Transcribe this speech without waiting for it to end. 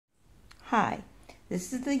Hi,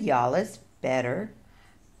 this is the Yalla's Better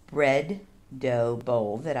bread dough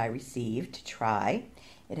bowl that I received to try.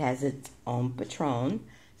 It has its own patron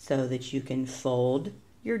so that you can fold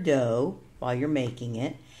your dough while you're making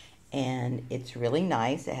it, and it's really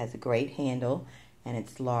nice. It has a great handle and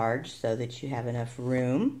it's large so that you have enough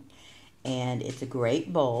room, and it's a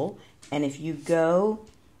great bowl. And if you go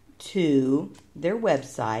to their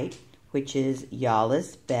website, which is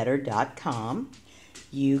yallasbetter.com,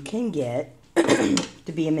 you can get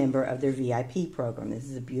to be a member of their VIP program. This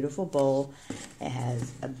is a beautiful bowl. It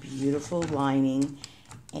has a beautiful lining,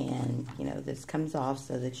 and this comes off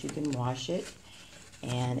so that you can wash it,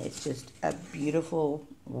 and it's just a beautiful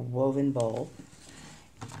woven bowl.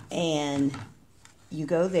 And you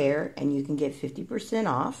go there and you can get 50%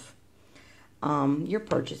 off your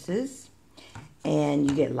purchases, and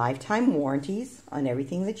you get lifetime warranties on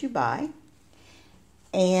everything that you buy,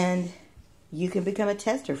 and you can become a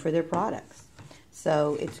tester for their products.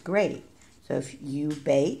 So it's great. So if you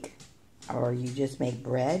bake or you just make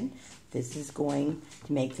bread, this is going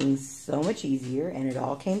to make things so much easier, and it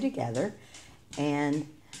all came together. And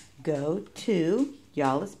go to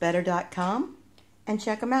yallasbetter.com and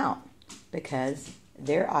check them out, because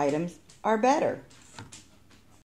their items are better.